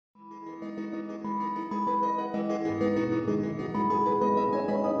Okay,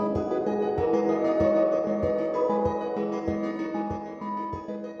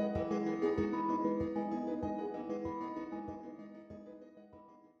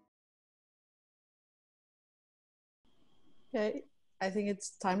 I think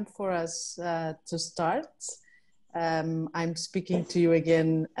it's time for us to start. I'm speaking to you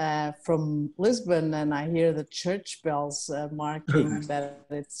again from Lisbon, and I hear the church bells marking that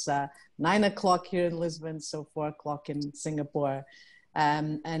it's 9 o'clock here in Lisbon, so 4 o'clock in Singapore.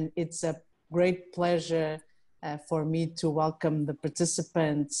 And it's a great pleasure for me to welcome the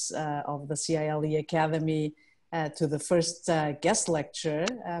participants of the CIL eAcademy to the first guest lecture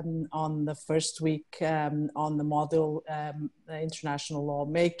on the first week on the module International Law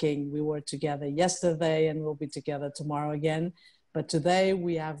Making. We were together yesterday and we'll be together tomorrow again. But today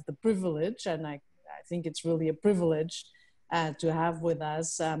we have the privilege, and I think it's really a privilege to have with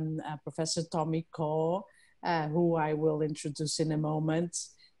us Professor Tommy Koh, who I will introduce in a moment,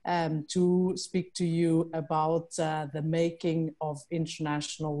 to speak to you about the making of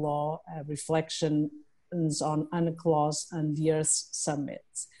international law, reflection on UNCLOS and the Earth Summit.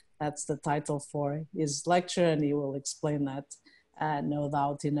 That's the title for his lecture, and he will explain that no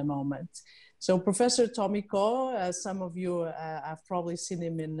doubt in a moment. So Professor Tommy Koh, some of you have probably seen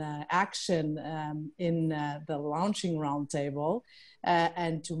him in action in the launching roundtable,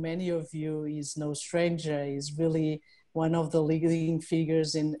 and to many of you he's no stranger. He's really one of the leading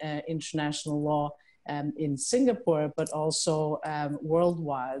figures in international law in Singapore, but also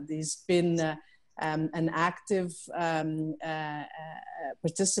worldwide. He's been an active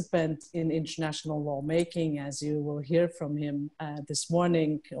participant in international lawmaking, as you will hear from him this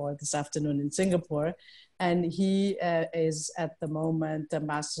morning or this afternoon in Singapore. And he is at the moment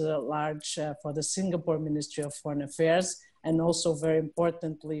Ambassador at Large for the Singapore Ministry of Foreign Affairs, and also very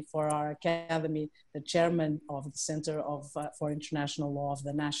importantly for our academy, the chairman of the Center for International Law of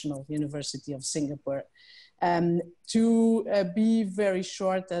the National University of Singapore. To be very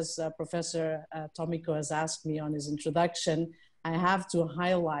short, as Professor Tommy Koh has asked me on his introduction, I have to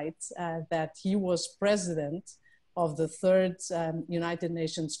highlight that he was president of the third United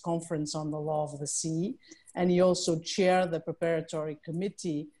Nations Conference on the Law of the Sea, and he also chaired the preparatory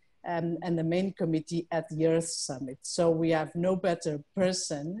committee and the main committee at the Earth Summit. So we have no better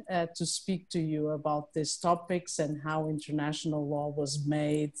person to speak to you about these topics and how international law was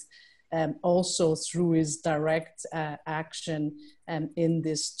made, also through his direct action in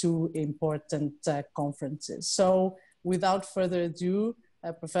these two important conferences. So without further ado,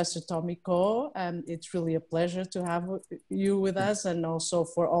 Professor Tommy Koh, it's really a pleasure to have you with us, and also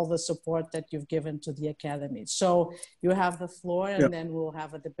for all the support that you've given to the Academy. So you have the floor, and then we'll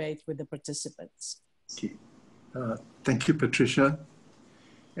have a debate with the participants. Okay. Thank you, Patricia.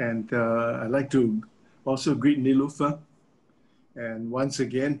 And I'd like to also greet Nilufer, and once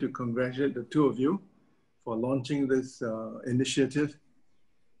again to congratulate the two of you for launching this initiative.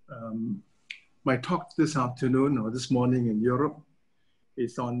 My talk this afternoon or this morning in Europe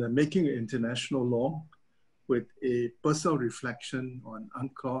is on the making of international law, with a personal reflection on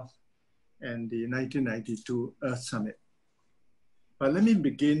UNCLOS and the 1992 Earth Summit. But let me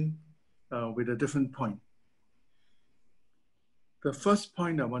begin with a different point. The first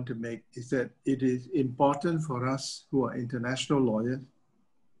point I want to make is that it is important for us who are international lawyers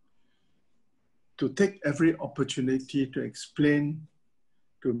to take every opportunity to explain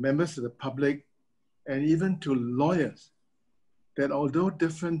to members of the public and even to lawyers that although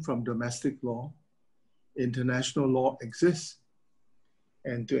different from domestic law, international law exists,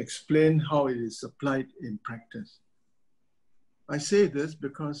 and to explain how it is applied in practice. I say this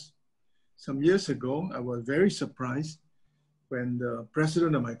because some years ago, I was very surprised when the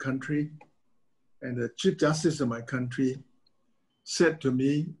president of my country and the Chief Justice of my country said to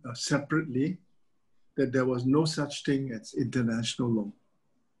me separately that there was no such thing as international law.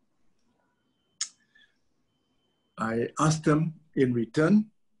 I asked them in return,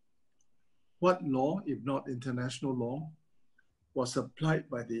 what law, if not international law, was applied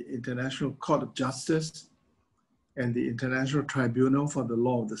by the International Court of Justice and the International Tribunal for the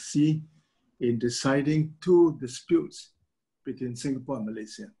Law of the Sea in deciding two disputes between Singapore and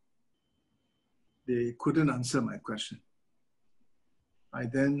Malaysia? They couldn't answer my question. I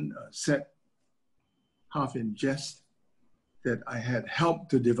then said, half in jest, that I had helped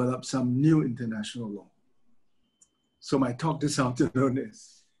to develop some new international law. So my talk this afternoon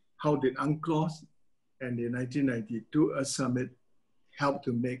is, how did UNCLOS and the 1992 Earth Summit help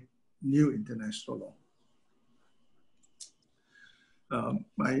to make new international law?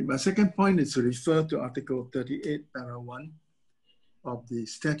 My second point is to refer to Article 38, Para 1 of the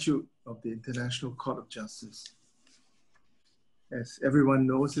Statute of the International Court of Justice. As everyone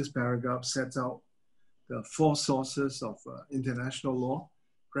knows, this paragraph sets out the 4 sources of international law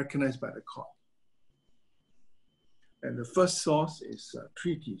recognized by the court. And the first source is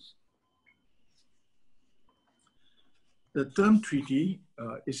treaties. The term treaty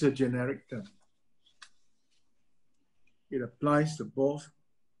is a generic term. It applies to both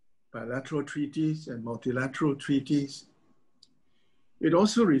bilateral treaties and multilateral treaties. It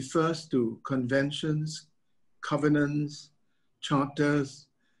also refers to conventions, covenants, charters,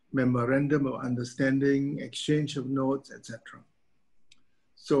 memorandum of understanding, exchange of notes, etc.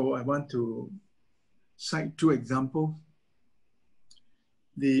 So I want to cite 2 examples.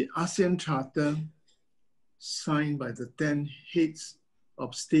 The ASEAN Charter, signed by the 10 heads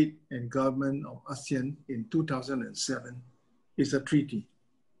of state and government of ASEAN in 2007, is a treaty.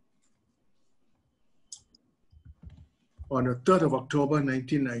 On the 3rd of October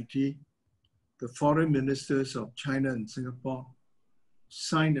 1990, the foreign ministers of China and Singapore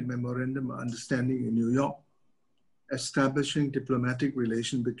signed a memorandum of understanding in New York, establishing diplomatic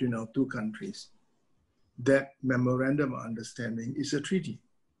relations between our 2 countries. That memorandum of understanding is a treaty.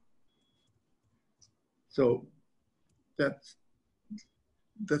 So that's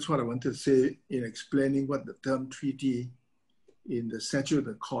what I want to say in explaining what the term treaty in the statute of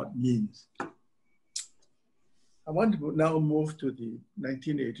the court means. I want to now move to the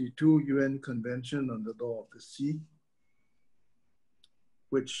 1982 UN Convention on the Law of the Sea,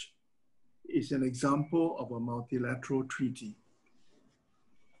 which is an example of a multilateral treaty.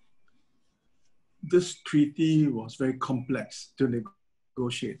 This treaty was very complex to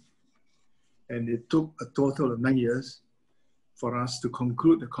negotiate, and it took a total of 9 years for us to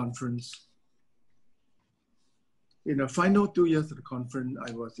conclude the conference. In the final 2 years of the conference,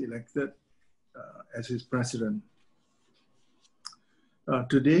 I was elected as its president.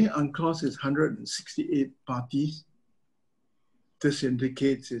 Today, UNCLOS is 168 parties. This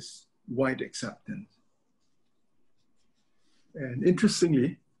indicates its wide acceptance. And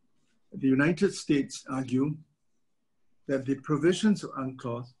interestingly, the United States argue that the provisions of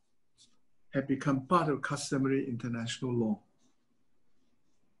UNCLOS have become part of customary international law.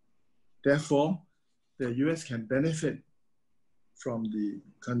 Therefore, the US can benefit from the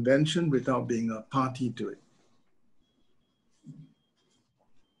convention without being a party to it.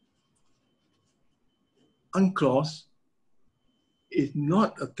 UNCLOS is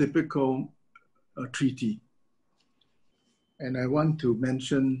not a typical treaty. And I want to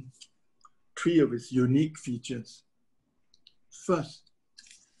mention 3 of its unique features. First,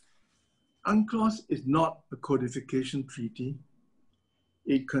 UNCLOS is not a codification treaty.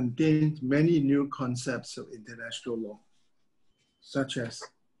 It contains many new concepts of international law, such as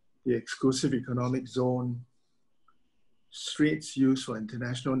the exclusive economic zone, straits used for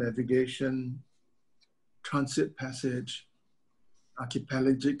international navigation, transit passage,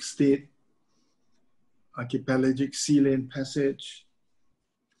 archipelagic state, archipelagic sea lane passage,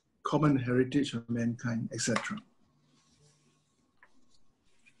 common heritage of mankind, etc.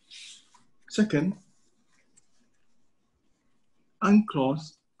 Second,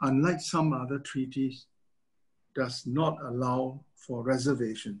 UNCLOS, unlike some other treaties, does not allow for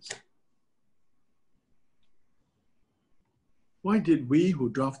reservations. Why did we who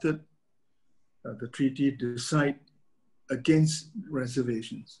drafted the treaty decide against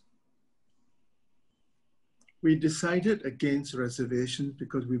reservations? We decided against reservations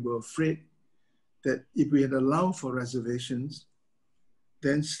because we were afraid that if we had allowed for reservations,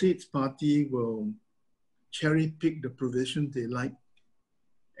 then states party will cherry pick the provisions they like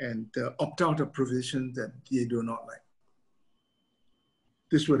and opt out of provisions that they do not like.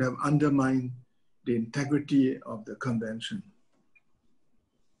 This would have undermined the integrity of the convention.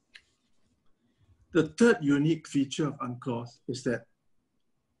 The third unique feature of UNCLOS is that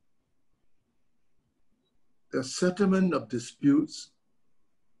the settlement of disputes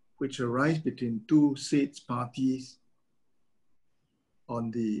which arise between 2 states parties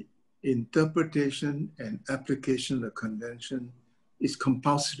on the interpretation and application of the convention is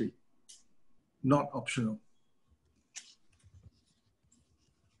compulsory, not optional.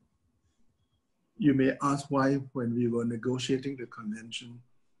 You may ask why, when we were negotiating the convention,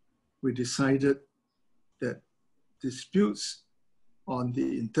 we decided that disputes on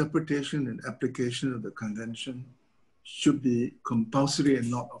the interpretation and application of the convention should be compulsory and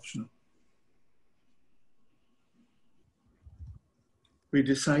not optional. We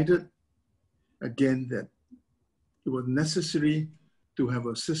decided again that it was necessary to have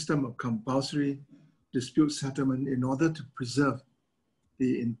a system of compulsory dispute settlement in order to preserve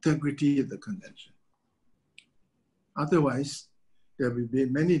the integrity of the convention. Otherwise, there will be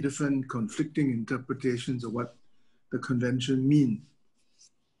many different conflicting interpretations of what the convention mean?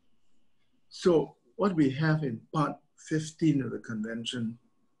 So what we have in part 15 of the convention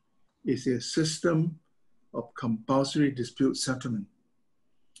is a system of compulsory dispute settlement.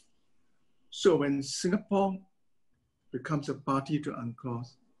 So when Singapore becomes a party to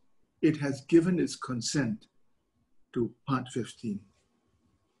UNCLOS, it has given its consent to part 15.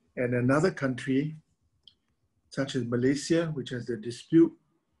 And another country, such as Malaysia, which has a dispute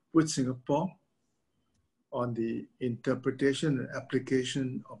with Singapore on the interpretation and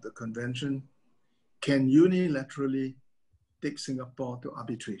application of the convention, can unilaterally take Singapore to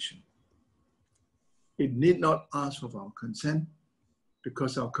arbitration. It need not ask for our consent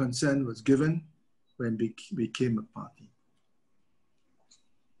because our consent was given when we became a party.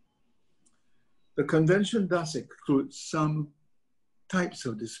 The convention does exclude some types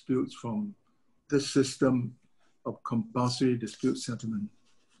of disputes from the system of compulsory dispute settlement.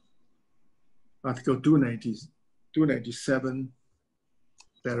 Article 297,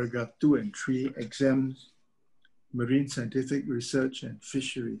 paragraph 2 and 3 exempts marine scientific research and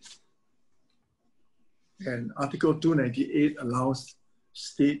fisheries. And Article 298 allows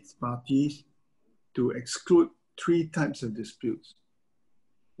state parties to exclude 3 types of disputes.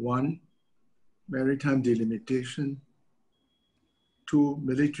 1, maritime delimitation. 2,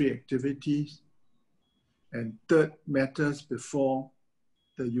 military activities. And 3rd, matters before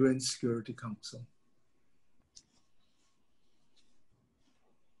the UN Security Council.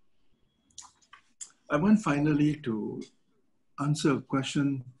 I want finally to answer a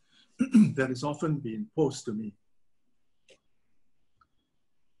question that has often been posed to me.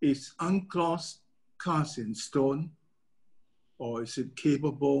 Is UNCLOS cast in stone, or is it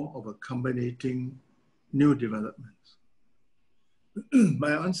capable of accommodating new developments?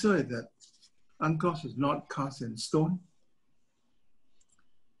 My answer is that UNCLOS is not cast in stone,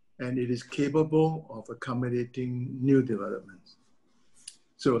 and it is capable of accommodating new developments.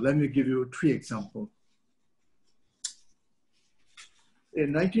 So let me give you 3 examples.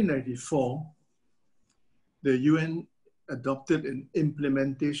 In 1994, the UN adopted an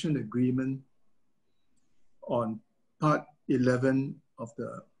implementation agreement on Part 11 of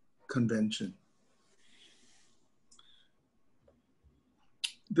the convention.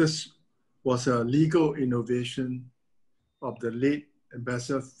 This was a legal innovation of the late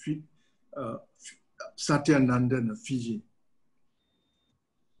Ambassador Satyanandan of Fiji.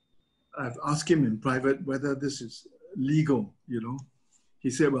 I've asked him in private whether this is legal, you know. He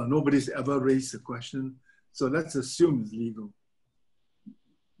said, well, nobody's ever raised the question, so let's assume it's legal.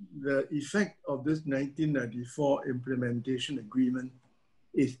 The effect of this 1994 implementation agreement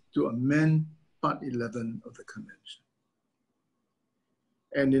is to amend Part 11 of the convention.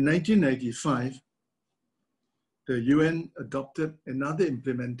 And in 1995, the UN adopted another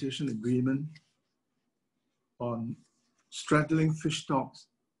implementation agreement on straddling fish stocks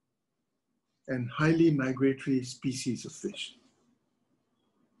and highly migratory species of fish.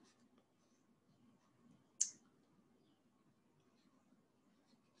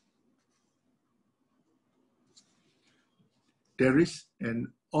 There is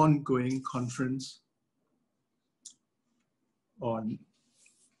an ongoing conference on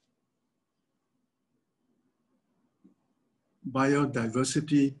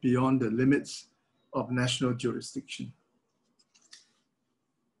biodiversity beyond the limits of national jurisdiction.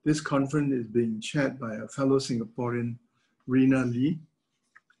 This conference is being chaired by a fellow Singaporean, Rina Lee.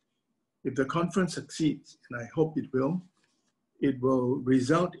 If the conference succeeds, and I hope it will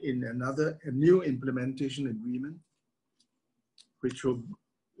result in a new implementation agreement which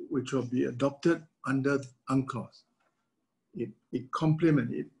will be adopted under UNCLOS. It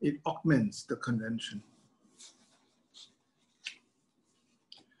complements, it augments the convention.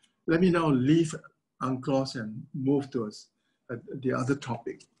 Let me now leave UNCLOS and move towards the other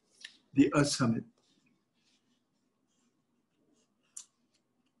topic, the Earth Summit.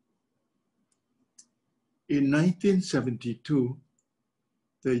 In 1972,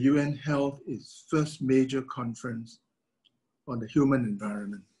 the UN held its first major conference on the human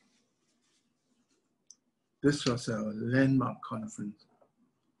environment. This was a landmark conference,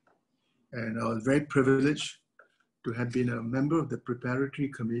 and I was very privileged to have been a member of the preparatory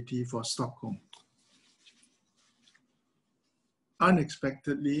committee for Stockholm.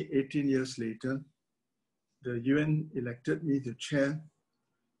 Unexpectedly, 18 years later, the UN elected me to chair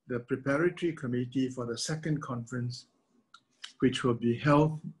the preparatory committee for the second conference, which will be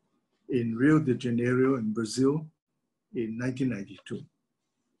held in Rio de Janeiro in Brazil in 1992.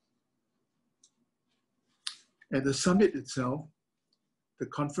 At the summit itself, the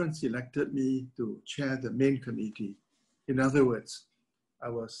conference elected me to chair the main committee. In other words, I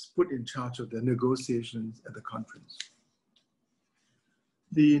was put in charge of the negotiations at the conference.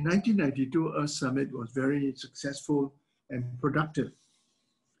 The 1992 Earth Summit was very successful and productive.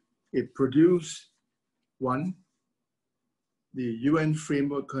 It produced, one, the UN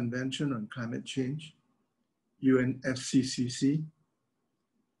Framework Convention on Climate Change, UNFCCC.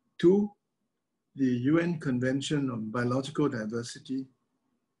 Two, the UN Convention on Biological Diversity,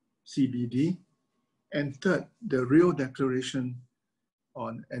 CBD. And third, the Rio Declaration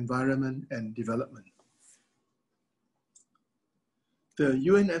on Environment and Development. The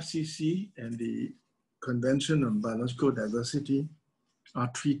UNFCCC and the Convention on Biological Diversity are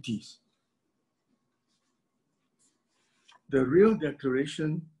treaties. The Rio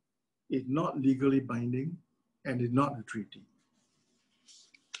Declaration is not legally binding and is not a treaty.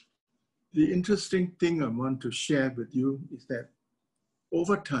 The interesting thing I want to share with you is that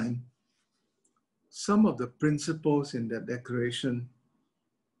over time, some of the principles in that declaration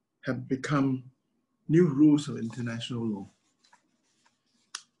have become new rules of international law.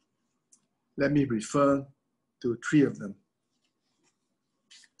 Let me refer to three of them.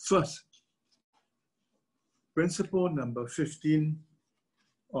 First, principle number 15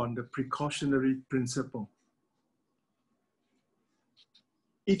 on the precautionary principle.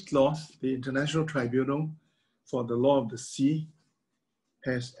 UNCLOS, the International Tribunal for the Law of the Sea,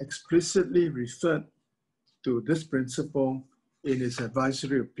 has explicitly referred to this principle in its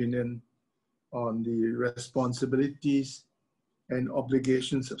advisory opinion on the responsibilities and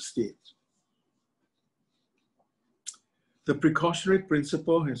obligations of states. The precautionary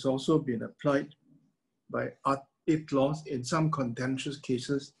principle has also been applied by UNCLOS in some contentious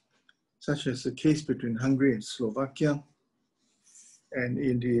cases, such as the case between Hungary and Slovakia, and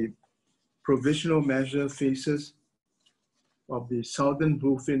in the provisional measure phases of the Southern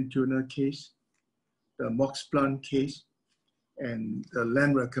Bluefin Tuna case, the Mox Plant case, and the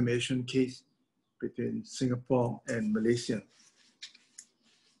land reclamation case between Singapore and Malaysia.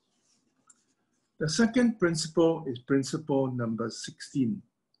 The second principle is principle number 16,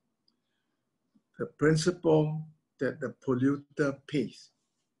 the principle that the polluter pays.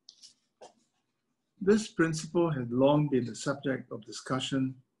 This principle has long been the subject of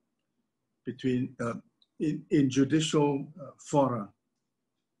discussion between in judicial fora.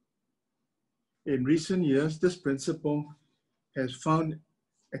 In recent years, this principle has found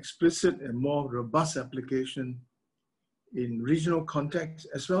explicit and more robust application in regional contexts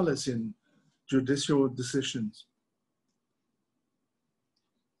as well as in judicial decisions.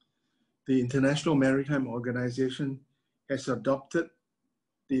 The International Maritime Organization has adopted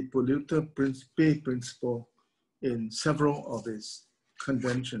the polluter pay principle in several of its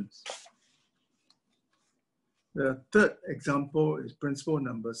conventions. The third example is principle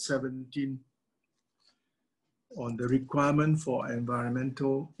number 17 on the requirement for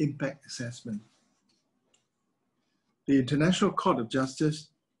environmental impact assessment. The International Court of Justice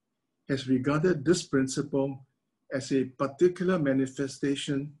has regarded this principle as a particular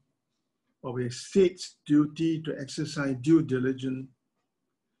manifestation of a state's duty to exercise due diligence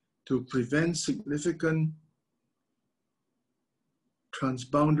to prevent significant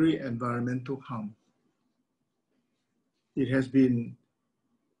transboundary environmental harm. It has been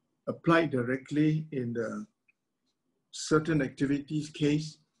applied directly in the certain activities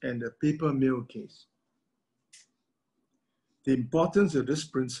case and the paper mill case. The importance of this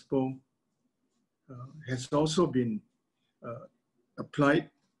principle has also been applied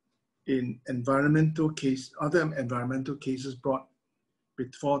in other environmental cases brought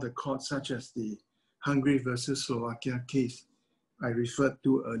before the court, such as the Hungary versus Slovakia case I referred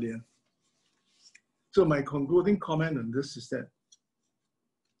to earlier. So my concluding comment on this is that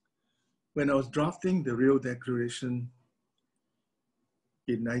when I was drafting the Rio Declaration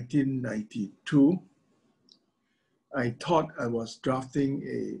in 1992, I thought I was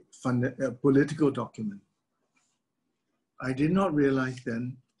drafting a political document. I did not realize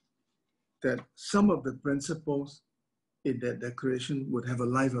then that some of the principles in that declaration would have a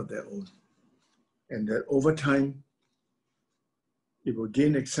life of their own, and that over time, it will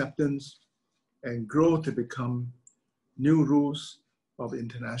gain acceptance and grow to become new rules of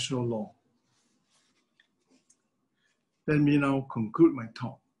international law. Let me now conclude my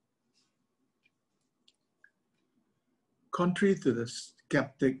talk. Contrary to the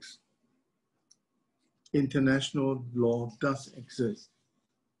skeptics, international law does exist.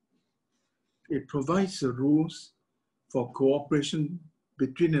 It provides the rules for cooperation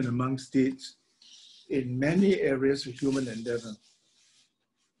between and among states in many areas of human endeavor.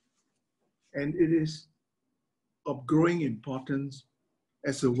 And it is of growing importance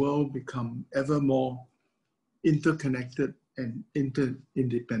as the world becomes ever more interconnected and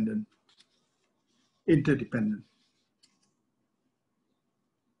interdependent.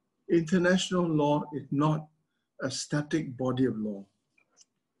 International law is not a static body of law.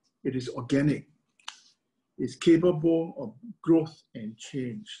 It is organic. It's capable of growth and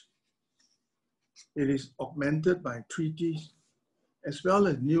change. It is augmented by treaties, as well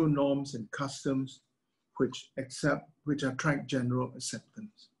as new norms and customs which attract general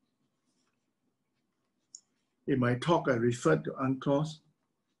acceptance. In my talk, I referred to UNCLOS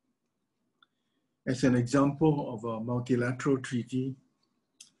as an example of a multilateral treaty.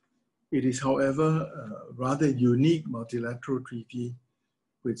 It is, however, a rather unique multilateral treaty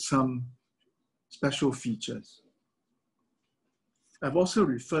with some special features. I've also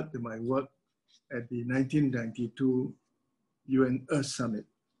referred to my work at the 1992 UN Earth Summit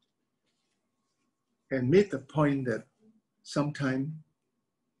and made the point that sometimes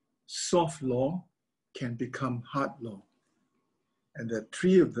soft law can become hard law, and that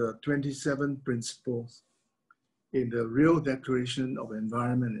 3 of the 27 principles in the Real Declaration of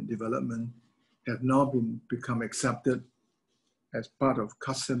Environment and Development have now become accepted as part of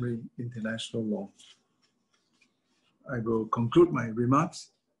customary international law. I will conclude my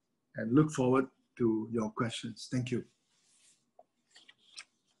remarks and look forward to your questions. Thank you.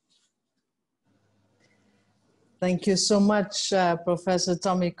 Thank you so much, Professor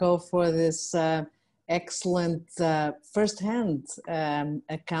Tommy Koh, for this excellent first-hand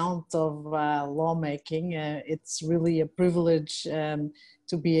account of lawmaking. It's really a privilege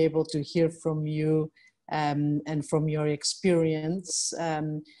to be able to hear from you and from your experience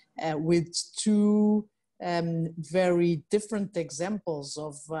with 2 very different examples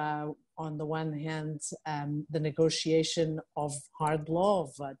of, on the one hand, the negotiation of hard law,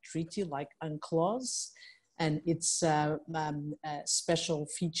 of a treaty like UNCLOS, and its special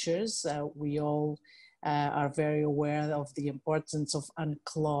features. We all are very aware of the importance of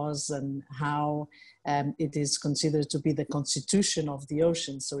UNCLOS and how it is considered to be the constitution of the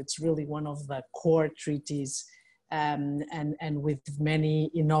ocean. So it's really one of the core treaties, and with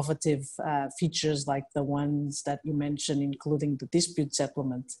many innovative features like the ones that you mentioned, including the dispute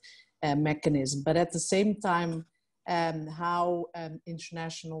settlement mechanism. But at the same time, how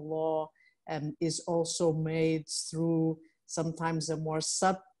international law is also made through sometimes a more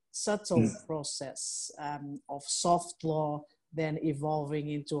subtle process of soft law, then evolving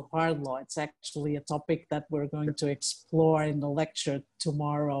into hard law. It's actually a topic that we're going to explore in the lecture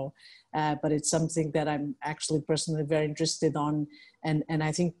tomorrow, but it's something that I'm actually personally very interested on. And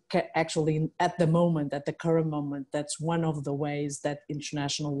I think actually at the current moment, that's one of the ways that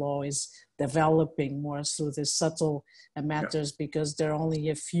international law is developing more through these subtle matters, because there are only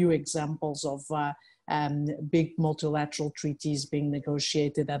a few examples of big multilateral treaties being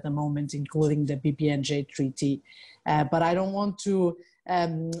negotiated at the moment, including the BBNJ treaty. But I don't want to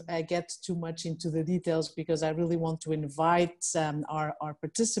get too much into the details, because I really want to invite our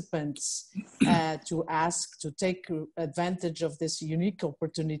participants to take advantage of this unique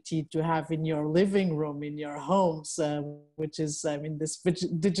opportunity to have in your living room, in your homes, which is, I mean, this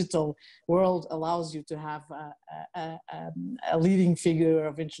digital world allows you to have a leading figure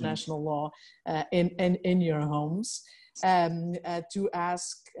of international law in your homes, to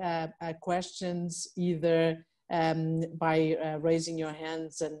ask questions either by raising your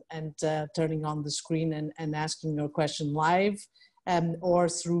hands and turning on the screen and asking your question live, or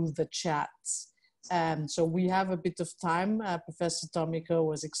through the chats. So we have a bit of time. Professor Tommy Koh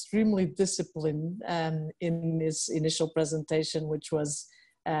was extremely disciplined in his initial presentation, which was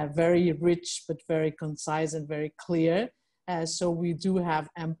very rich, but very concise and very clear. So we do have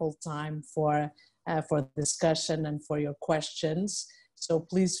ample time for discussion and for your questions. So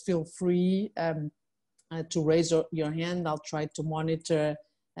please feel free to raise your hand. I'll try to monitor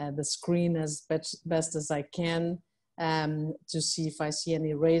the screen as best as I can to see if I see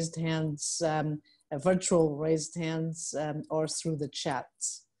any raised hands, virtual raised hands, or through the chat.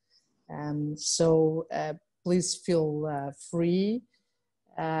 So please feel free.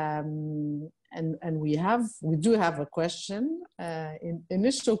 And we do have a question,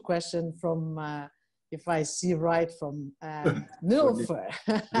 initial question from, if I see right, from Nilfer,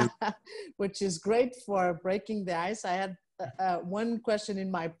 which is great for breaking the ice. I had one question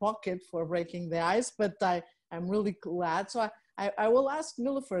in my pocket for breaking the ice, but I'm really glad. So I will ask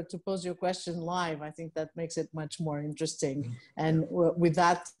Nilfer to pose your question live. I think that makes it much more interesting. And with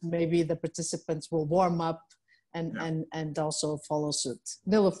that, maybe the participants will warm up and also follow suit.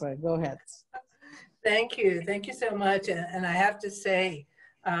 Nilfer, go ahead. Thank you. Thank you so much. And I have to say,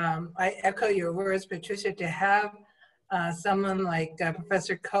 I echo your words, Patricia, to have someone like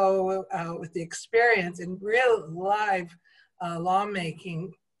Professor Koh with the experience in real live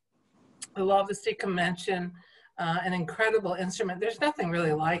lawmaking, the Law of the Sea Convention, an incredible instrument. There's nothing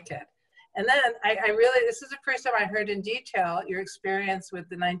really like it. And then I really, this is the first time I heard in detail your experience with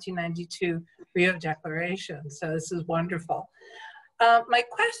the 1992 Rio Declaration. So this is wonderful. My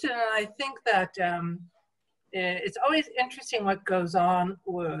question, and I think that it's always interesting what goes on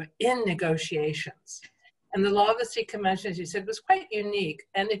in negotiations. And the Law of the Sea Convention, as you said, was quite unique.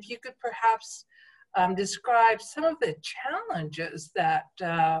 And if you could perhaps describe some of the challenges that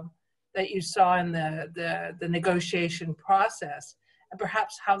that you saw in the negotiation process, and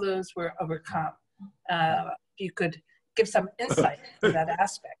perhaps how those were overcome. If you could give some insight to that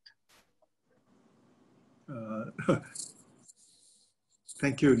aspect.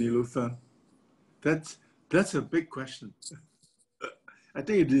 Thank you, Nilufer. That's a big question. I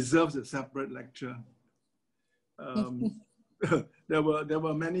think it deserves a separate lecture. There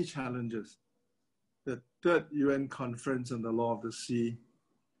were many challenges. The third UN conference on the law of the sea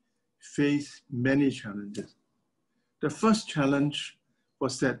faced many challenges. The first challenge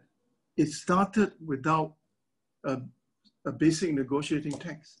was that it started without a basic negotiating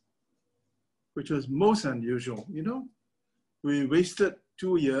text, which was most unusual. You know, we wasted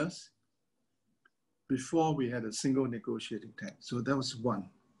 2 years before we had a single negotiating text. So that was one.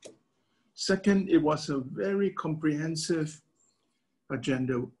 Second, it was a very comprehensive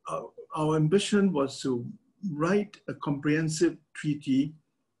agenda. Our ambition was to write a comprehensive treaty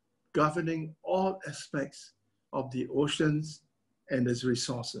governing all aspects of the oceans and its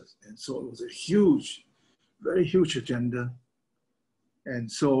resources. And so it was a huge, very huge agenda. And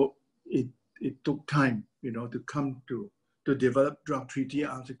so it took time, you know, to come to develop draft treaty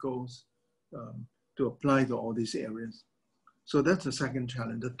articles, to apply to all these areas. So that's the second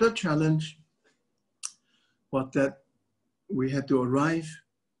challenge. The third challenge was that we had to arrive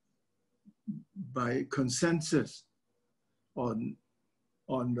by consensus on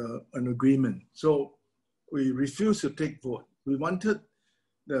an agreement. So we refused to take vote. We wanted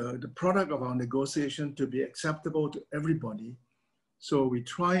the product of our negotiation to be acceptable to everybody. So we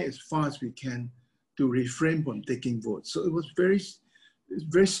try as far as we can to refrain from taking votes. So it was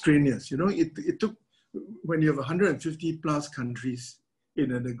very strenuous. You know, it took, when you have 150 plus countries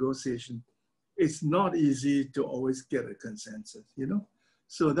in a negotiation, it's not easy to always get a consensus, you know?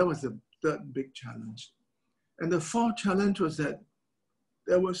 So that was the third big challenge. And the fourth challenge was that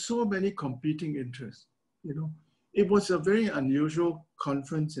there were so many competing interests, you know? It was a very unusual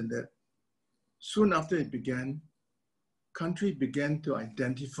conference in that soon after it began, countries began to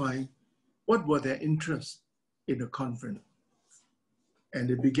identify what were their interests in the conference. And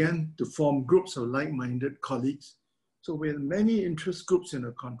they began to form groups of like-minded colleagues. So we had many interest groups in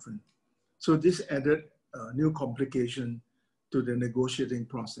the conference. So this added a new complication to the negotiating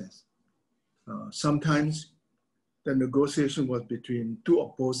process. Sometimes the negotiation was between two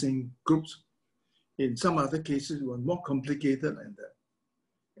opposing groups. In some other cases, it was more complicated than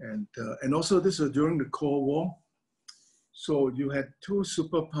that. And also this was during the Cold War. So you had two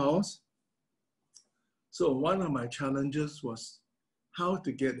superpowers. So one of my challenges was how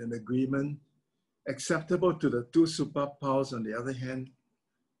to get an agreement acceptable to the two superpowers, on the other hand,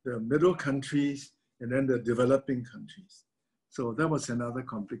 the middle countries and then the developing countries. So that was another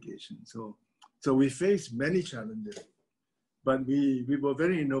complication. So we faced many challenges, but we were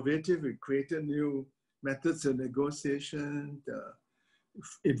very innovative. We created new methods of negotiation,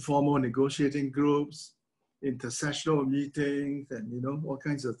 informal negotiating groups, intersessional meetings, and you know, all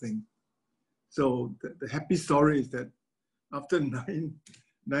kinds of things. So the happy story is that after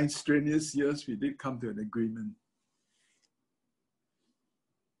nine strenuous years, we did come to an agreement.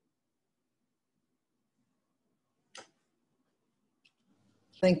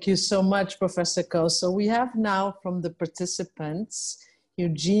 Thank you so much, Professor Koh. So we have now from the participants,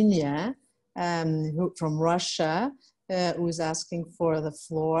 Eugenia from Russia, who is asking for the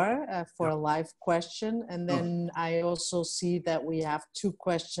floor for a live question. And then I also see that we have two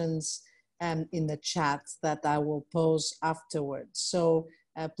questions in the chat that I will pose afterwards. So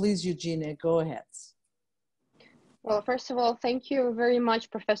please, Eugenia, go ahead. Well, first of all, thank you very much,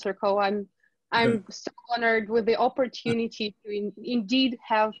 Professor Koh. I'm so honored with the opportunity to indeed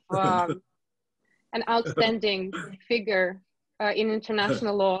have an outstanding figure in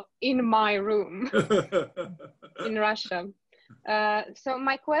international law in my room in Russia. So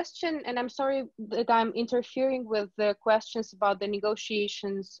my question, and I'm sorry that I'm interfering with the questions about the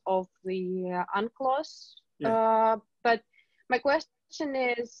negotiations of the UNCLOS, but my question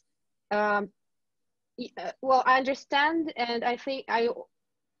is, well, I understand, and I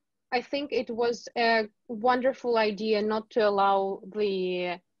think it was a wonderful idea not to allow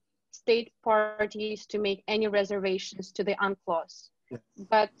the state parties to make any reservations to the UNCLOS. Yes.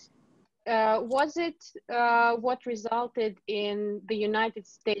 But was it what resulted in the United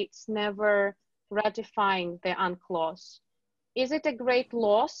States never ratifying the UNCLOS? Is it a great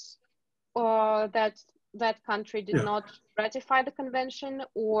loss that that country did not ratify the convention,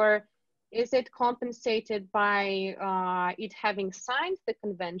 or is it compensated by it having signed the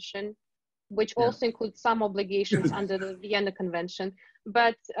convention, which also includes some obligations under the Vienna Convention,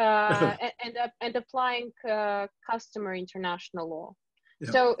 but and applying customary international law?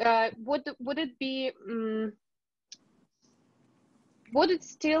 Yeah. So would it be would it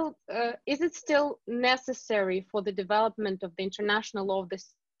still is it still necessary for the development of the international law of the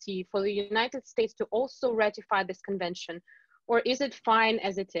sea for the United States to also ratify this convention, or is it fine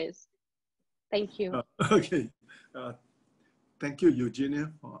as it is? Thank you. Okay. Thank you,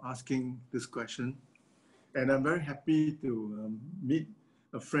 Eugenia, for asking this question. And I'm very happy to meet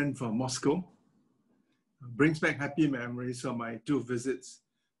a friend from Moscow. Brings back happy memories of my 2 visits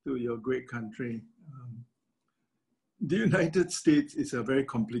to your great country. The United States is a very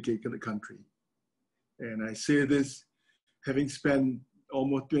complicated country. And I say this having spent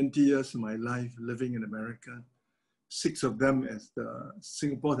almost 20 years of my life living in America, 6 of them as the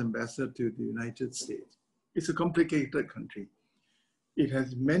Singapore ambassador to the United States. It's a complicated country. It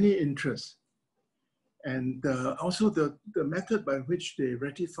has many interests. And also the method by which they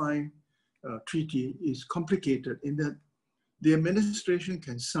ratify treaty is complicated in that the administration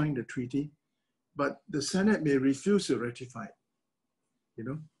can sign the treaty, but the Senate may refuse to ratify it. You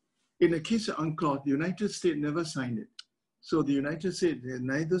know, in the case of UNCLOS, the United States never signed it. So the United States had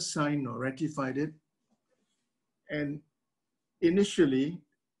neither signed nor ratified it. And initially,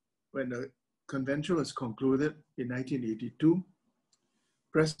 when the convention was concluded in 1982,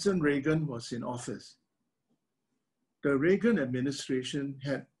 President Reagan was in office. The Reagan administration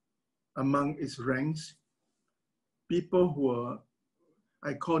had among its ranks people who are,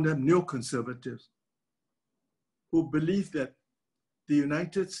 I call them neoconservatives, who believe that the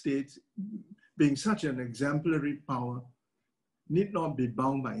United States, being such an exemplary power, need not be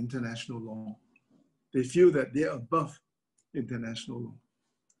bound by international law. They feel that they're above international law.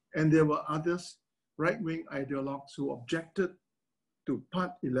 And there were others, right-wing ideologues, who objected to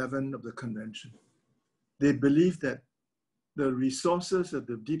Part 11 of the convention. They believe that the resources of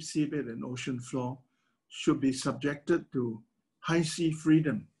the deep seabed and ocean floor should be subjected to high sea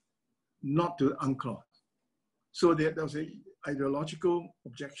freedom, not to UNCLOS. So there was an ideological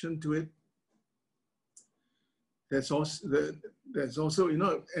objection to it. There's also, you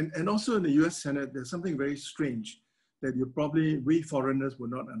know, and also in the US Senate, there's something very strange that we foreigners will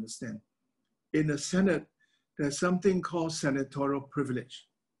not understand. In the Senate, there's something called senatorial privilege.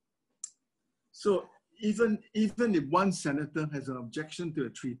 So even if one senator has an objection to a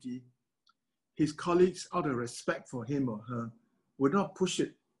treaty, his colleagues, out of respect for him or her, would not push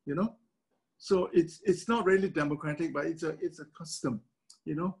it, you know? So it's not really democratic, but it's a custom,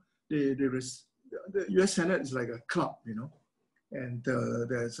 you know? The US Senate is like a club, you know? And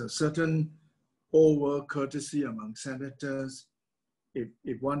there's a certain old world courtesy among senators.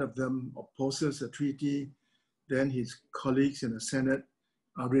 If one of them opposes a treaty, then his colleagues in the Senate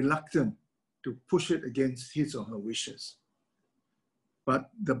are reluctant to push it against his or her wishes. But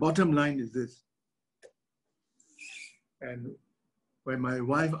the bottom line is this. And when my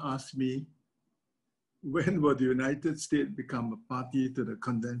wife asked me, when will the United States become a party to the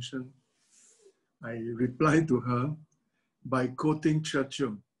convention, I replied to her by quoting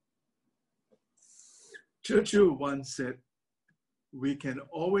Churchill. Churchill once said, "We can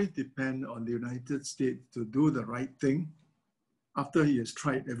always depend on the United States to do the right thing after he has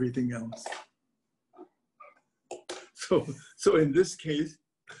tried everything else." So in this case,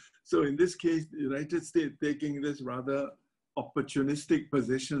 the United States taking this rather opportunistic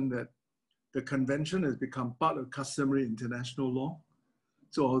position that the convention has become part of customary international law.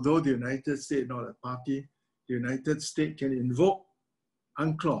 So although the United States is not a party, the United States can invoke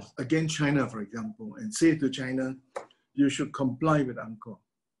UNCLOS against China, for example, and say to China, you should comply with UNCLOS.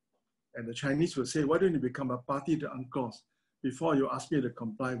 And the Chinese will say, why don't you become a party to UNCLOS before you ask me to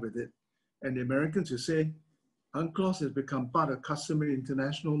comply with it? And the Americans will say, UNCLOS has become part of customary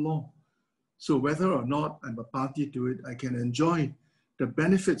international law. So whether or not I'm a party to it, I can enjoy the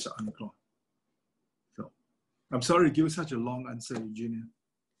benefits of UNCLOS. So I'm sorry to give such a long answer, Eugenia.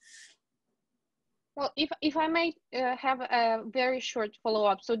 Well, if I may have a very short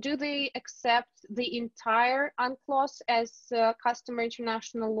follow-up. So do they accept the entire UNCLOS as customary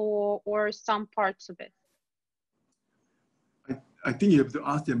international law or some parts of it? I think you have to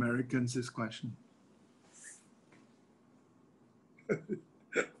ask the Americans this question.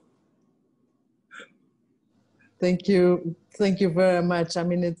 Thank you. Thank you very much. I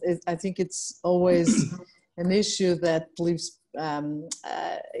mean, I think it's always an issue that leaves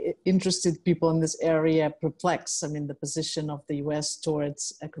interested people in this area perplexed. I mean, the position of the US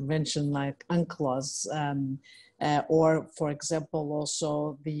towards a convention like UNCLOS, or, for example,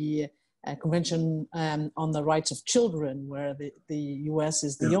 also the Convention on the Rights of Children, where the US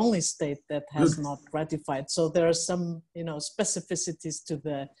is the only state that has not ratified. So there are some, specificities to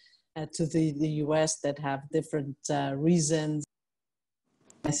the US that have different reasons.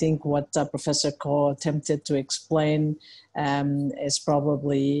 I think what Professor Koh attempted to explain is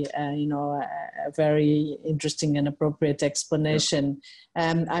probably, a very interesting and appropriate explanation.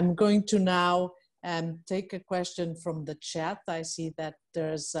 I'm going to now take a question from the chat. I see that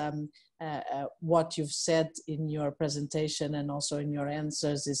there's what you've said in your presentation and also in your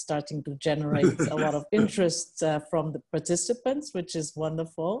answers is starting to generate a lot of interest from the participants, which is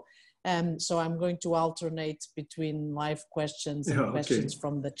wonderful. So I'm going to alternate between live questions and questions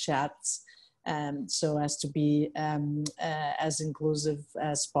from the chats, so as to be as inclusive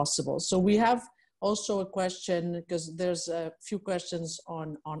as possible. So we have also a question, because there's a few questions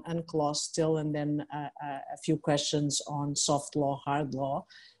on UNCLOS still, and then a few questions on soft law, hard law.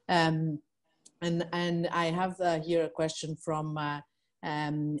 And I have here a question from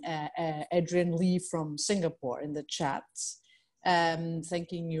Adrian Lee from Singapore in the chat.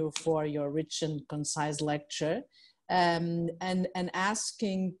 Thanking you for your rich and concise lecture, and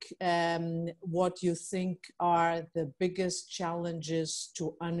asking what you think are the biggest challenges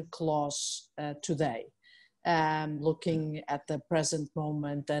to UNCLOS today, looking at the present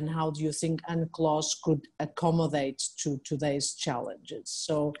moment, and how do you think UNCLOS could accommodate to today's challenges?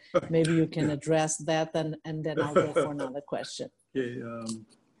 So maybe you can address that, and then I'll go for another question. Okay,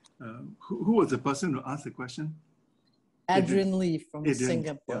 who was the person who asked the question? Adrian Lee from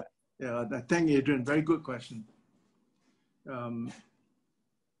Singapore. Yeah, thank you, Adrian. Very good question.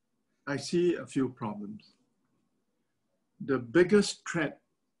 I see a few problems. The biggest threat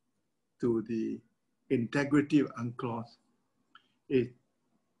to the integrity of UNCLOS is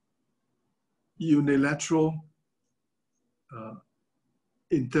unilateral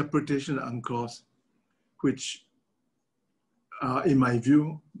interpretation of UNCLOS, which are, in my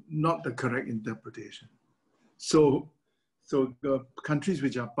view, not the correct interpretation. So the countries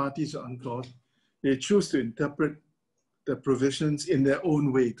which are parties to UNCLOS, they choose to interpret the provisions in their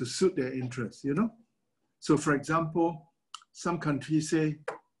own way to suit their interests, So for example, some countries say,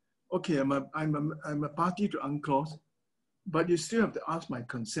 okay, I'm a party to UNCLOS, but you still have to ask my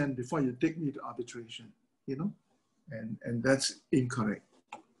consent before you take me to arbitration, and that's incorrect.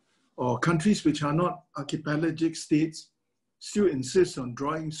 Or countries which are not archipelagic states still insist on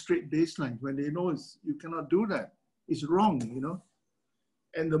drawing straight baselines when they know you cannot do that. It's wrong,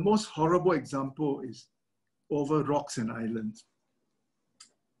 And the most horrible example is over rocks and islands.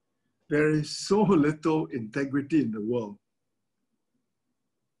 There is so little integrity in the world.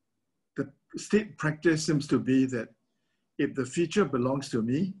 The state practice seems to be that if the feature belongs to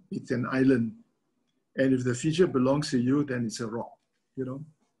me, it's an island. And if the feature belongs to you, then it's a rock,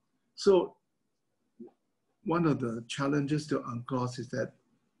 So one of the challenges to UNCLOS is that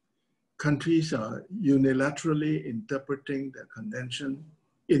countries are unilaterally interpreting the convention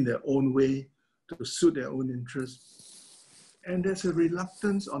in their own way to suit their own interests. And there's a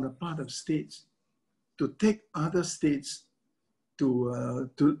reluctance on the part of states to take other states to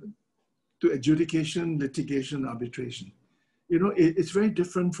adjudication, litigation, arbitration. It's very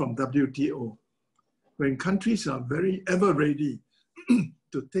different from WTO, when countries are ever ready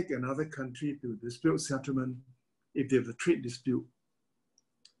to take another country to dispute settlement if they have a trade dispute.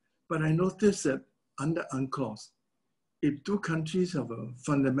 But I noticed that under UNCLOS, if two countries have a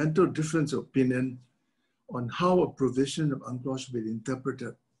fundamental difference of opinion on how a provision of UNCLOS should be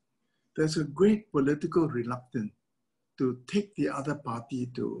interpreted, there's a great political reluctance to take the other party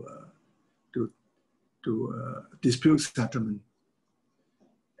to dispute settlement.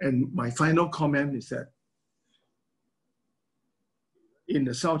 And my final comment is that in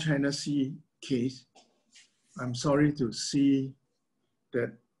the South China Sea case, I'm sorry to see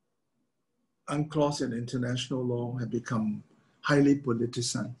that UNCLOS and international law have become highly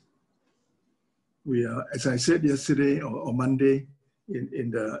politicized. We are, as I said yesterday or Monday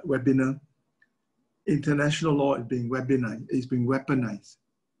in the webinar, international law is being weaponized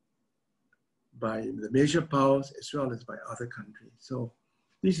by the major powers as well as by other countries. So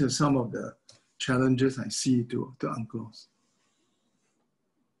these are some of the challenges I see to UNCLOS.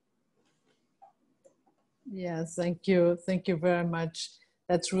 Yes, thank you. Thank you very much.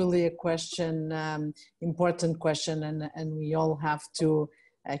 That's really a question, important question, and we all have to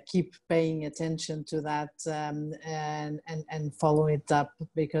keep paying attention to that and follow it up,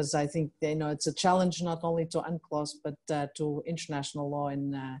 because I think it's a challenge not only to UNCLOS but to international law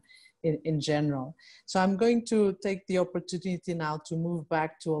in general. So I'm going to take the opportunity now to move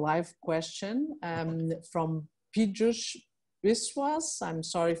back to a live question from Piyush Biswas. I'm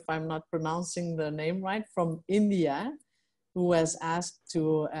sorry if I'm not pronouncing the name right, from India, who has asked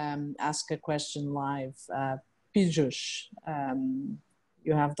to ask a question live. Piyush,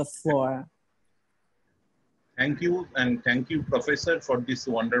 you have the floor. Thank you, and thank you, Professor, for this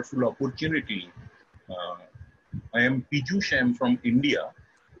wonderful opportunity. I am Piyush, I am from India.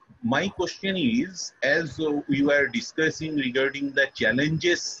 My question is, as we were discussing regarding the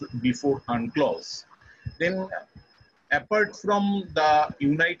challenges before UNCLOS, then apart from the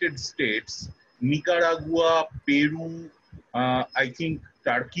United States, Nicaragua, Peru, I think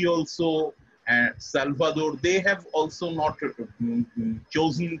Turkey also, and Salvador, they have also not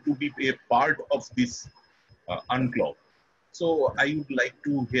chosen to be a part of this UNCLOS. So I would like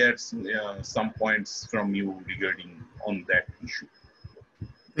to hear some points from you regarding on that issue.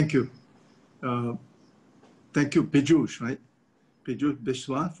 Thank you. Thank you, Piyush, right? Piyush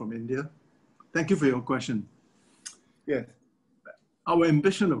Biswas from India. Thank you for your question. Yes, our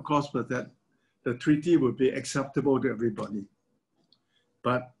ambition, of course, was that the treaty would be acceptable to everybody.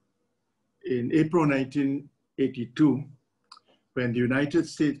 But in April 1982, when the United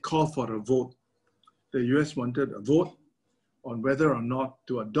States called for a vote, the US wanted a vote on whether or not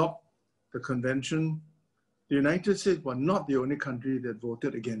to adopt the convention. The United States was not the only country that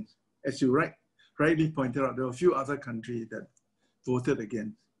voted against. As you rightly pointed out, there were a few other countries that voted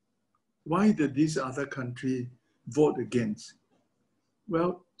against. Why did these other countries vote against?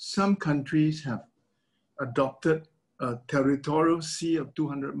 Well, some countries have adopted a territorial sea of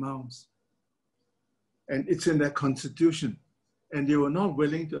 200 miles. And it's in their constitution. And they were not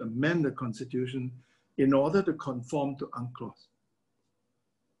willing to amend the constitution in order to conform to UNCLOS.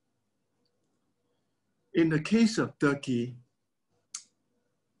 In the case of Turkey,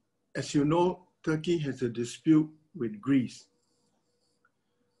 as you know, Turkey has a dispute with Greece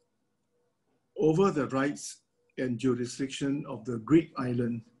over the rights and jurisdiction of the Greek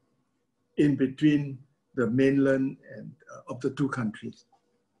island in between the mainland and of the two countries.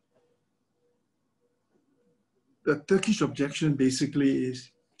 The Turkish objection basically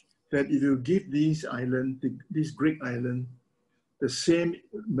is that if you give these islands, these Greek islands, the same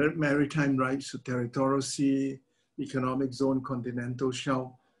maritime rights to territorial sea, economic zone, continental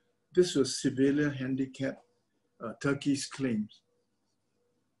shelf, this will severely handicap Turkey's claims.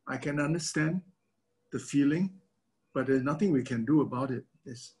 I can understand the feeling, but there's nothing we can do about it.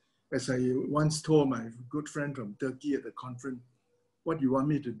 As I once told my good friend from Turkey at the conference, what you want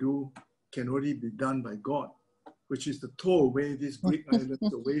me to do can only be done by God, which is to tow away these Greek islands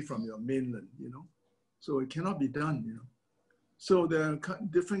away from your mainland, So it cannot be done, So there are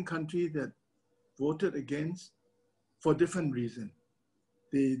different countries that voted against for different reasons.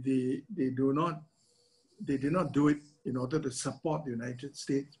 They did not do it in order to support the United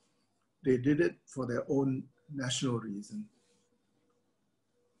States. They did it for their own national reason.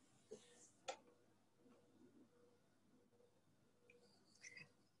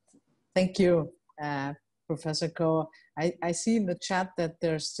 Thank you, Professor Koh. I see in the chat that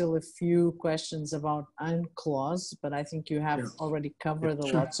there's still a few questions about UNCLOS, but I think you have already covered a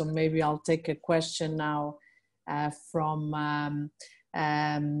lot. So maybe I'll take a question now from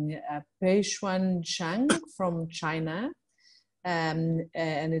Peishuan Chang from China. And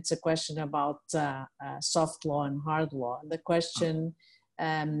it's a question about soft law and hard law. The question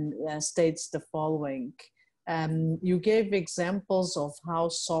states the following. You gave examples of how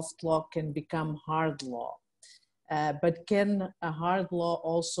soft law can become hard law, but can a hard law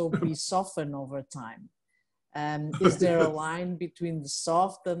also be softened over time? Is there a line between the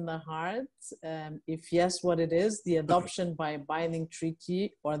soft and the hard? If yes, what it is, the adoption by a binding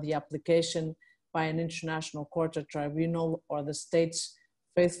treaty or the application by an international court or tribunal, or the states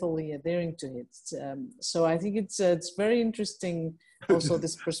faithfully adhering to it. So I think it's very interesting also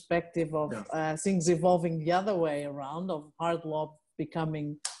this perspective of things evolving the other way around, of hard law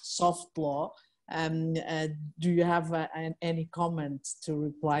becoming soft law. Do you have any comments to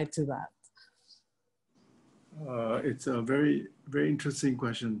reply to that? It's a very, very interesting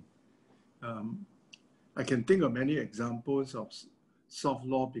question. I can think of many examples of soft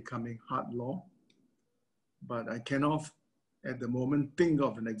law becoming hard law, but I cannot at the moment think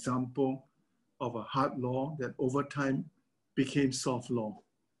of an example of a hard law that over time became soft law.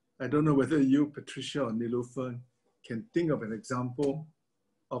 I don't know whether you, Patricia or Nilofer, can think of an example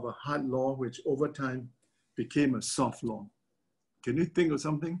of a hard law which over time became a soft law. Can you think of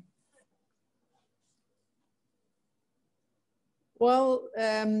something? Well,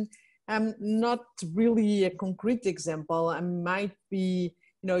 I'm not really a concrete example. I might be,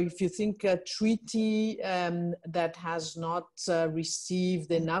 you know, if you think a treaty that has not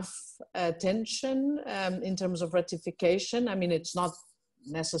received enough attention in terms of ratification. I mean, it's not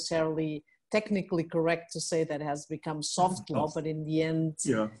necessarily technically correct to say that it has become soft law, but in the end,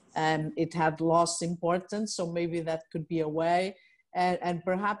 it had lost importance. So maybe that could be a way. And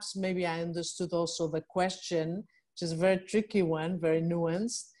perhaps maybe I understood also the question, which is a very tricky one, very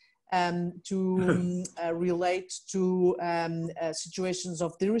nuanced, to relate to situations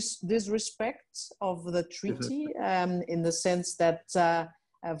of disrespect of the treaty, in the sense that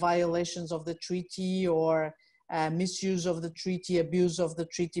violations of the treaty or misuse of the treaty, abuse of the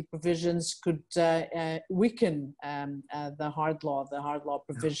treaty provisions could weaken the hard law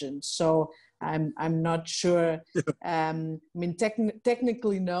provisions. So I'm not sure. I mean,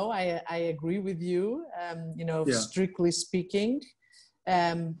 technically, no. I agree with you. You know, strictly speaking,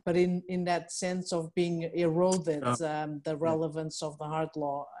 but in that sense of being eroded, the relevance of the hard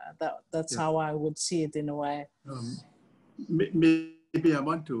law. That's how I would see it in a way. Maybe I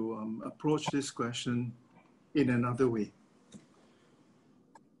want to approach this question in another way.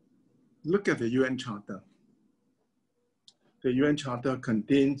 Look at the UN Charter. The UN Charter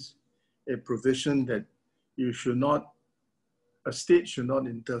contains a provision that a state should not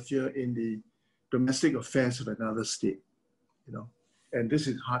interfere in the domestic affairs of another state, you know, and this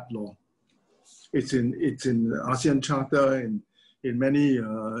is hard law. It's in ASEAN Charter and in many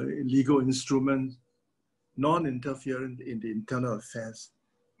legal instruments, non-interference in the internal affairs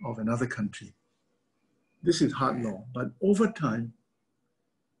of another country. This is hard law, but over time,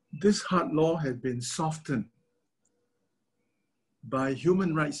 this hard law has been softened by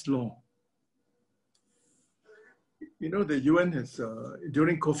human rights law. You know, the UN has,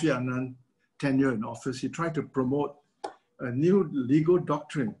 during Kofi Annan's tenure in office, he tried to promote a new legal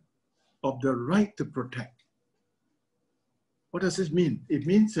doctrine of the right to protect. What does this mean? It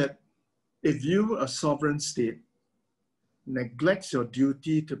means that if you, a sovereign state, neglects your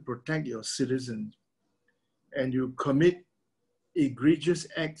duty to protect your citizens, and you commit egregious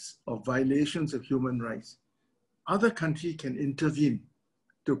acts of violations of human rights, other countries can intervene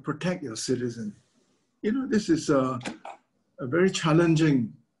to protect your citizens. You know, this is a very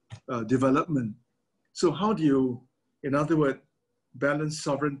challenging development. So how do you, in other words, balance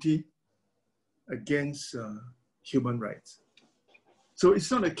sovereignty against human rights? So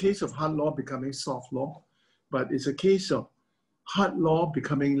it's not a case of hard law becoming soft law, but it's a case of hard law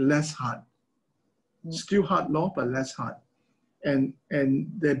becoming less hard. Still hard law, but less hard. And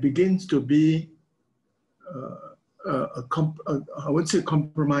there begins to be, I wouldn't say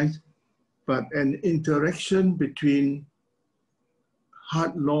compromise, but an interaction between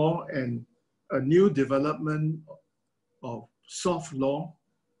hard law and a new development of soft law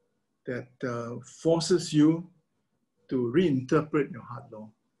that forces you to reinterpret your hard law.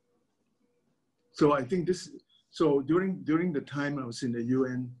 So I think this, so during the time I was in the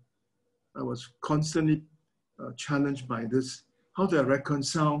UN, I was constantly challenged by this. How do I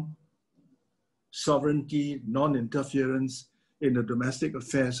reconcile sovereignty, non-interference in the domestic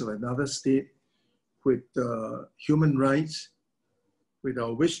affairs of another state with human rights, with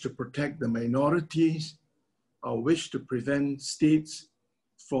our wish to protect the minorities, our wish to prevent states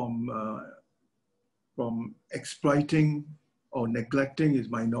from exploiting or neglecting its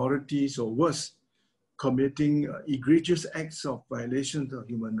minorities, or worse, committing egregious acts of violations of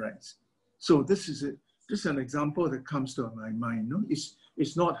human rights. So this is an example that comes to my mind. No?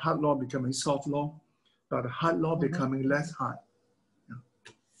 It's not hard law becoming soft law, but hard law becoming less hard.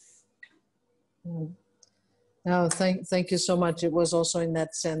 Yeah. No, thank you so much. It was also in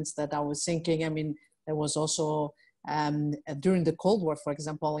that sense that I was thinking, I mean, there was also during the Cold War, for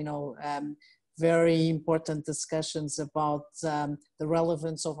example, you know, very important discussions about the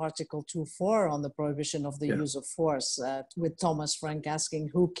relevance of Article 2.4 on the prohibition of the use of force, with Thomas Frank asking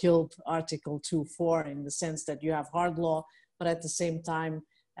who killed Article 2.4, in the sense that you have hard law, but at the same time,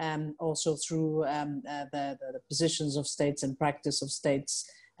 also through the positions of states and practice of states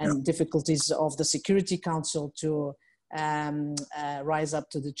and difficulties of the Security Council to rise up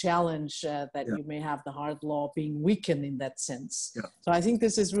to the challenge that you may have the hard law being weakened in that sense. So I think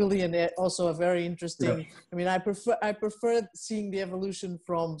this is really also a very interesting, I mean, I prefer seeing the evolution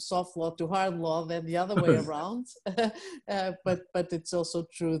from soft law to hard law than the other way around, but it's also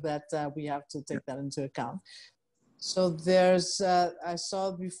true that we have to take that into account. So there's, I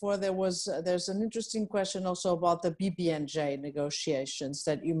saw before there's an interesting question also about the BBNJ negotiations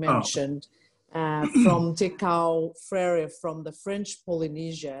that you mentioned. from Tekau Freire from the French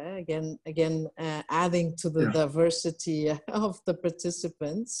Polynesia, again adding to the diversity of the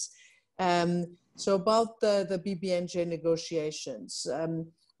participants. So about the BBNJ negotiations,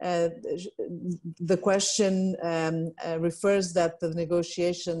 the question refers that the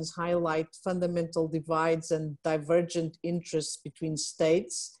negotiations highlight fundamental divides and divergent interests between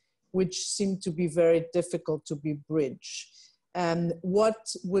states, which seem to be very difficult to be bridged.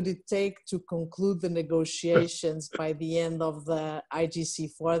 What would it take to conclude the negotiations by the end of the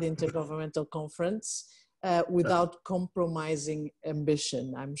IGC4, the Intergovernmental Conference, without compromising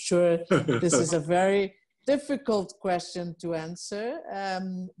ambition? I'm sure this is a very difficult question to answer,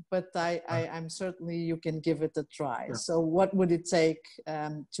 but I'm certainly you can give it a try. Yeah. So what would it take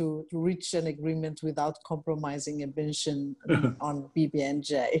to reach an agreement without compromising ambition on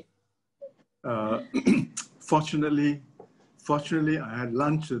BBNJ? Fortunately, I had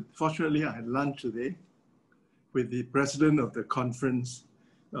lunch today with the president of the conference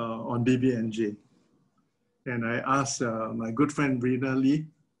on BBNJ. And I asked my good friend Rina Lee,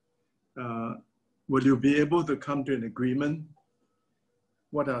 will you be able to come to an agreement?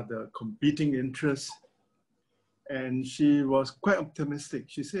 What are the competing interests? And she was quite optimistic.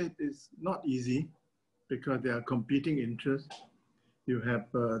 She said it's not easy because there are competing interests. You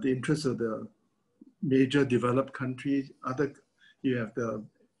have the interests of the major developed countries. You have the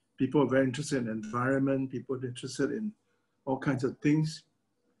people very interested in environment, people interested in all kinds of things.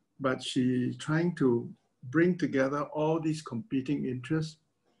 But she's trying to bring together all these competing interests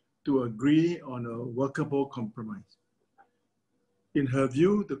to agree on a workable compromise. In her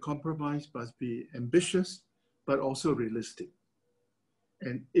view, the compromise must be ambitious, but also realistic.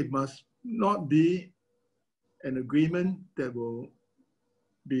 And it must not be an agreement that will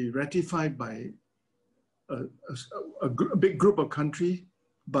be ratified by a big group of countries,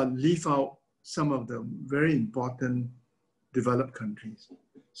 but leave out some of the very important developed countries.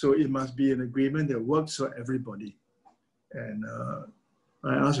 So it must be an agreement that works for everybody. And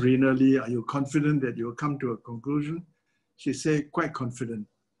I asked Rina Lee, are you confident that you'll come to a conclusion? She said, quite confident.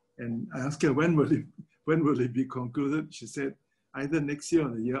 And I asked her, when will it be concluded? She said, either next year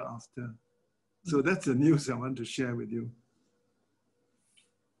or the year after. So that's the news I want to share with you.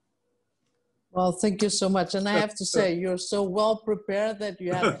 Well, thank you so much. And I have to say, you're so well prepared that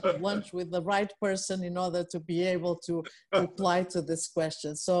you have lunch with the right person in order to be able to reply to this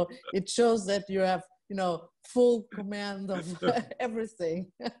question. So it shows that you have, full command of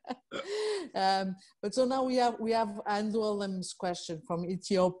everything. But so now we have Andualem's question from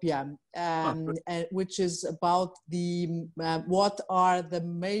Ethiopia, which is about what are the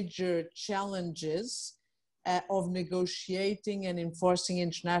major challenges of negotiating and enforcing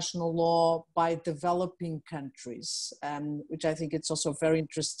international law by developing countries, which I think it's also a very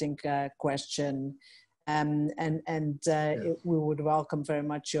interesting question. We would welcome very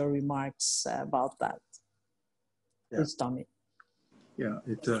much your remarks about that. Please, Tommy.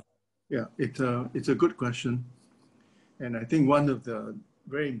 It's a good question. And I think one of the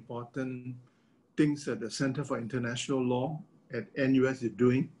very important things that the Center for International Law at NUS is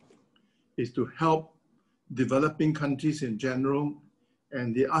doing is to help developing countries in general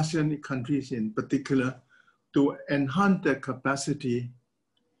and the ASEAN countries in particular to enhance their capacity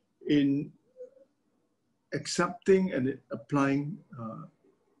in accepting and applying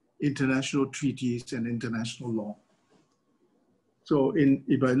international treaties and international law. So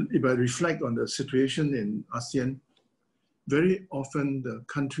if I reflect on the situation in ASEAN, very often the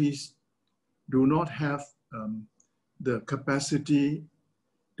countries do not have the capacity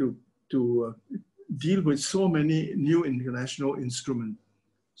to deal with so many new international instruments.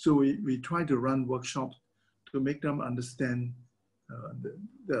 So we try to run workshops to make them understand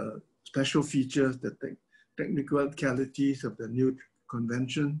the special features, the technicalities of the new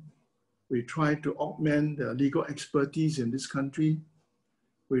convention. We try to augment the legal expertise in this country.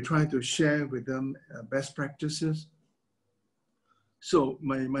 We try to share with them best practices. So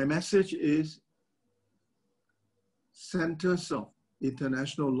my message is centers of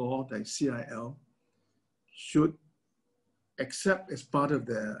international law like CIL should accept as part of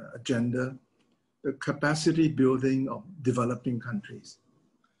their agenda the capacity building of developing countries.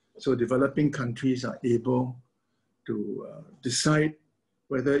 So developing countries are able to decide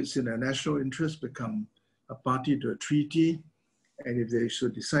whether it's in their national interest, become a party to a treaty, and if they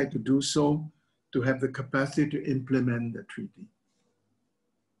should decide to do so, to have the capacity to implement the treaty.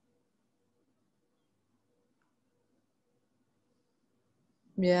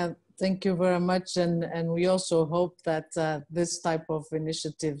 Yeah, thank you very much. And we also hope that this type of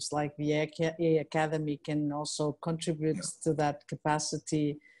initiatives like the eAcademy can also contribute to that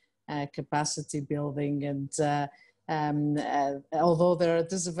capacity capacity building. And although there are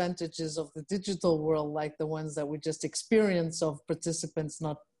disadvantages of the digital world, like the ones that we just experienced of participants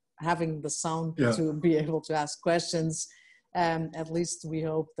not having the sound to be able to ask questions, at least we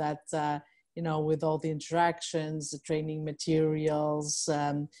hope that, you know, with all the interactions, the training materials,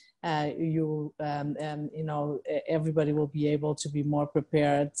 you know, everybody will be able to be more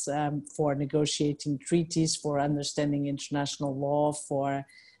prepared for negotiating treaties, for understanding international law, for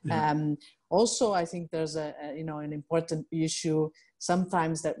also, I think there's you know, an important issue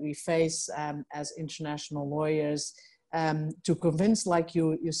sometimes that we face as international lawyers to convince, like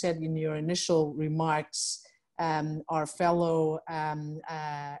you said in your initial remarks, our fellow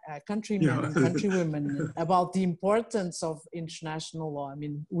countrymen and countrywomen about the importance of international law. I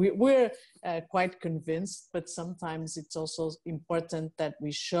mean, we're quite convinced, but sometimes it's also important that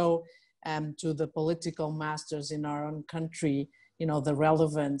we show to the political masters in our own country, you know, the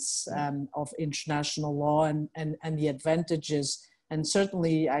relevance of international law and the advantages. And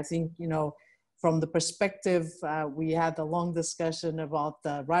certainly, I think, you know, from the perspective, we had a long discussion about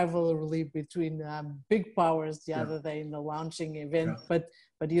the rivalry between big powers the other day in the launching event.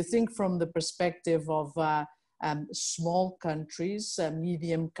 But you think from the perspective of small countries,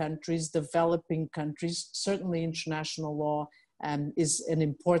 medium countries, developing countries, certainly international law is an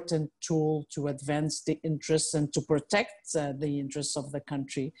important tool to advance the interests and to protect the interests of the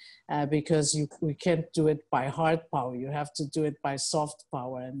country, because we can't do it by hard power. You have to do it by soft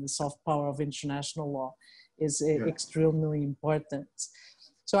power, and the soft power of international law is extremely important.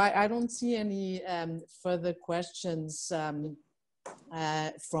 So I don't see any further questions from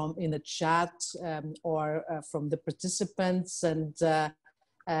in the chat or from the participants, and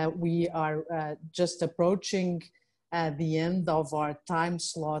we are just approaching the end of our time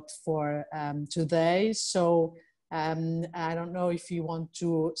slot for today. So I don't know if you want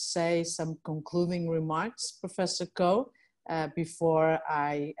to say some concluding remarks, Professor Koh, before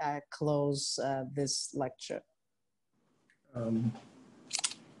I close this lecture.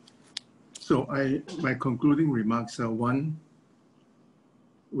 So my concluding remarks are: one,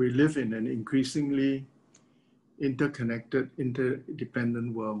 we live in an increasingly interconnected,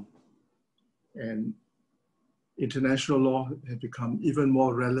 interdependent world, and international law has become even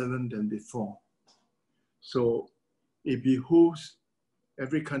more relevant than before. So it behooves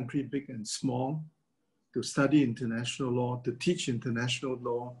every country, big and small, to study international law, to teach international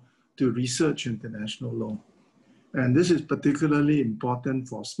law, to research international law. And this is particularly important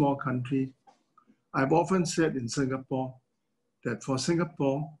for small countries. I've often said in Singapore that for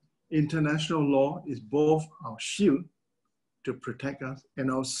Singapore, international law is both our shield to protect us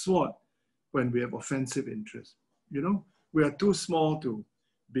and our sword when we have offensive interests. You know, we are too small to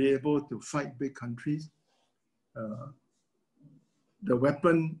be able to fight big countries. The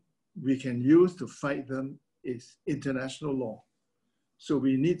weapon we can use to fight them is international law. So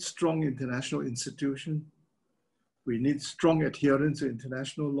we need strong international institutions. We need strong adherence to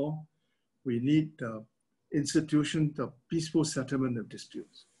international law. We need institutions of peaceful settlement of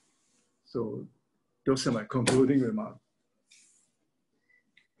disputes. So those are my concluding remarks.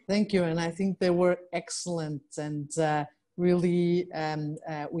 Thank you, and I think they were excellent, and really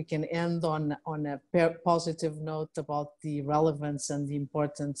we can end on a positive note about the relevance and the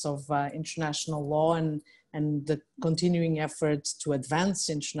importance of international law and the continuing efforts to advance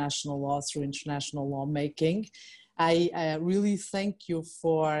international law through international lawmaking. I really thank you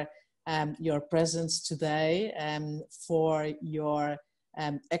for your presence today, for your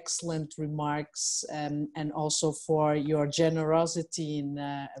excellent remarks, and also for your generosity in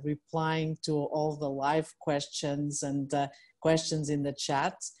replying to all the live questions and questions in the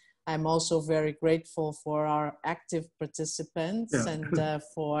chat. I'm also very grateful for our active participants and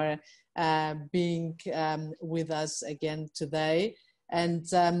for being with us again today. And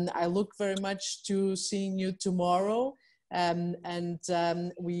I look very much to seeing you tomorrow.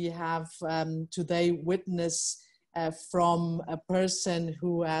 We have today witnessed from a person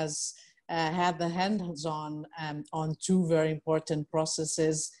who has had the hands-on on two very important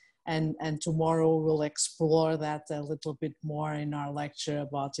processes, and tomorrow we'll explore that a little bit more in our lecture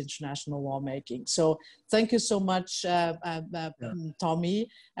about international lawmaking. So thank you so much, Tommy,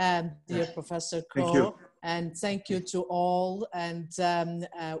 dear Professor Koh, and thank you to all, and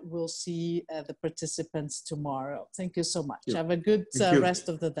we'll see the participants tomorrow. Thank you so much. Have a good rest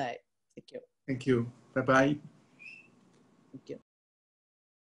of the day. Thank you. Thank you. Bye-bye.